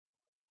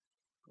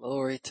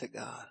Glory to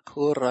God.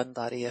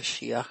 Kurandaria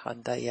Shia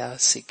Handaya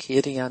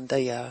Sikiri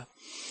Andaya.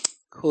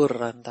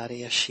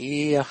 Kurandaria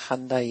Shia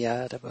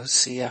Handaya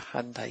Dabosia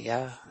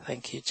Handaya.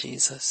 Thank you,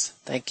 Jesus.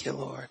 Thank you,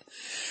 Lord.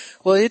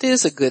 Well, it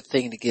is a good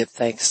thing to give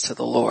thanks to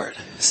the Lord,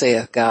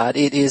 saith God.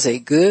 It is a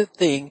good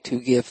thing to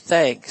give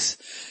thanks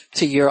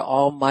to your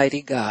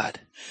Almighty God.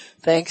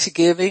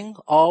 Thanksgiving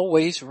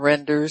always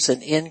renders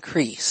an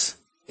increase.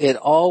 It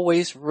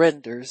always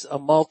renders a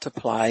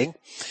multiplying.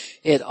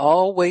 It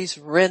always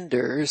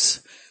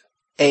renders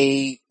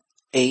a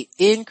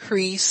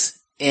increase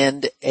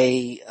and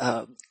a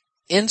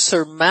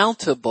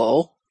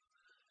insurmountable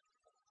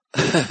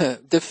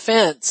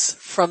defense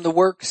from the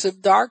works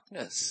of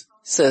darkness,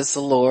 says the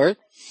Lord.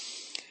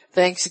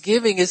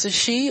 Thanksgiving is a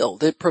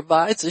shield. It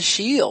provides a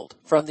shield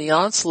from the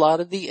onslaught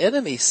of the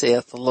enemy,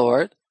 saith the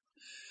Lord.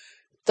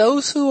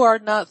 Those who are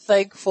not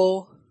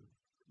thankful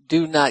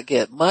do not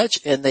get much,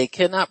 and they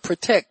cannot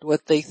protect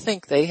what they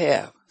think they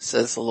have,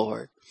 says the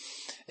Lord.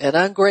 An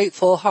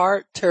ungrateful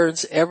heart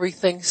turns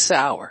everything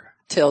sour,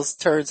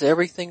 turns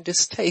everything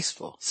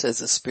distasteful, says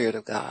the Spirit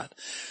of God.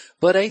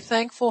 But a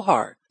thankful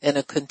heart and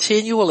a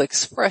continual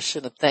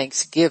expression of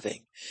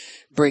thanksgiving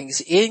brings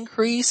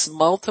increase,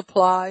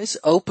 multiplies,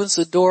 opens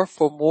the door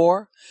for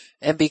more,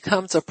 and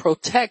becomes a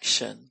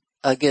protection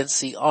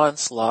against the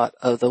onslaught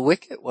of the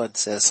wicked one,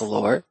 says the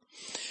Lord.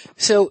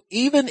 So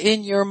even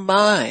in your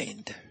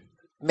mind,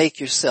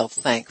 make yourself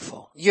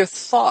thankful. Your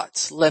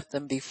thoughts, let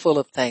them be full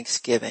of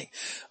thanksgiving.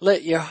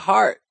 Let your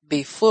heart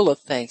be full of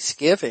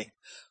thanksgiving.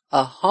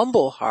 A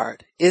humble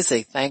heart is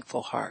a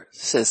thankful heart,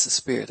 says the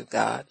Spirit of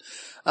God.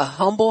 A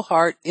humble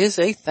heart is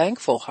a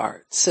thankful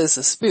heart, says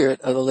the Spirit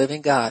of the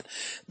living God.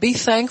 Be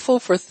thankful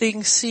for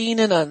things seen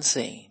and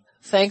unseen.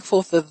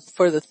 Thankful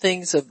for the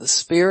things of the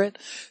Spirit.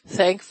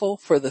 Thankful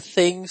for the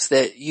things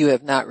that you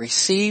have not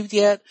received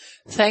yet.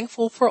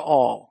 Thankful for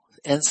all.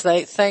 And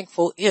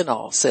thankful in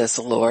all, says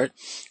the Lord.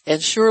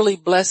 And surely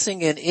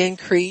blessing and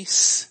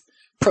increase,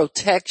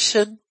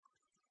 protection,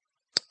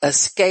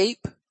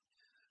 escape,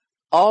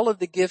 all of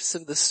the gifts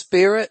of the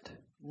Spirit,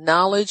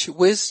 knowledge,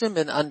 wisdom,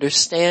 and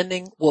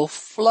understanding will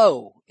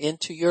flow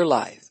into your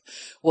life,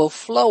 will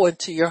flow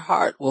into your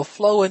heart, will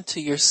flow into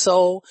your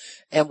soul,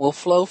 and will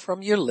flow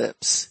from your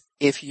lips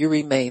if you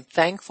remain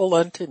thankful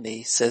unto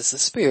me, says the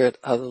Spirit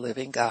of the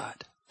living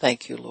God.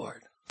 Thank you,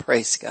 Lord.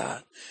 Praise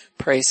God.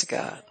 Praise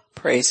God.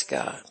 Praise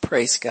God.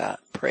 Praise God.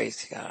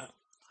 Praise God.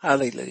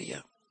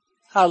 Hallelujah.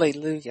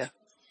 Hallelujah.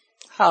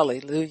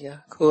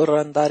 Hallelujah.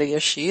 Kurandaria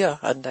Shia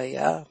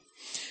Handaya.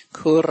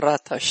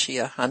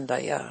 Kuratashia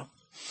Handaya.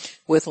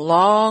 With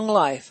long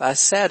life I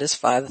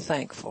satisfy the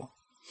thankful,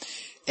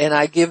 and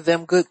I give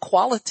them good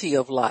quality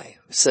of life,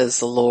 says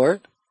the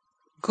Lord.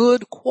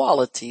 Good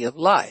quality of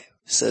life,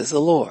 says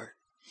the Lord.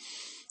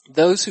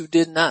 Those who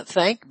did not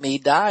thank me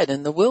died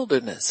in the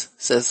wilderness,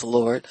 says the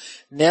Lord,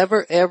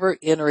 never ever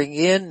entering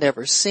in,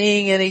 never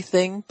seeing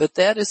anything, but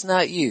that is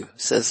not you,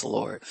 says the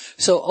Lord.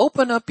 So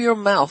open up your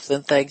mouth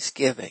in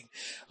thanksgiving.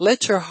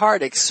 Let your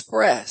heart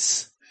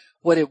express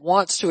what it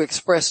wants to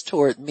express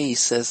toward me,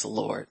 says the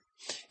Lord.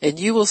 And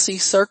you will see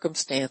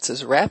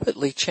circumstances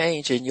rapidly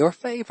change in your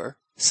favor,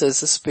 says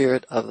the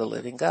Spirit of the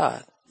living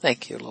God.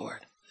 Thank you,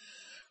 Lord.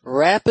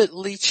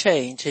 Rapidly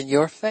change in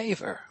your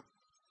favor.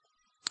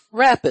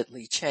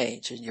 Rapidly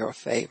change in your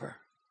favor.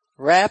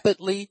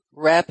 Rapidly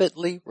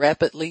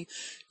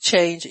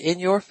change in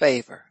your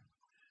favor.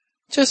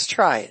 Just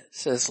try it,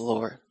 says the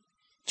Lord.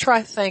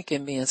 Try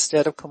thanking me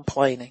instead of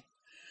complaining.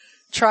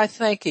 Try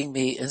thanking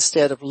me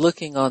instead of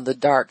looking on the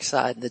dark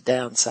side and the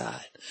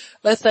downside.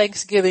 Let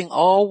thanksgiving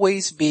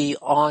always be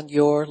on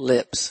your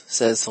lips,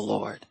 says the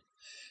Lord.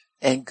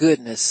 And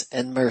goodness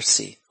and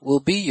mercy will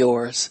be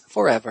yours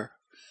forever,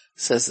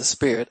 says the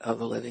Spirit of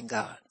the living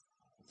God.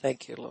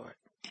 Thank you, Lord.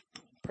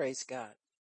 Praise God.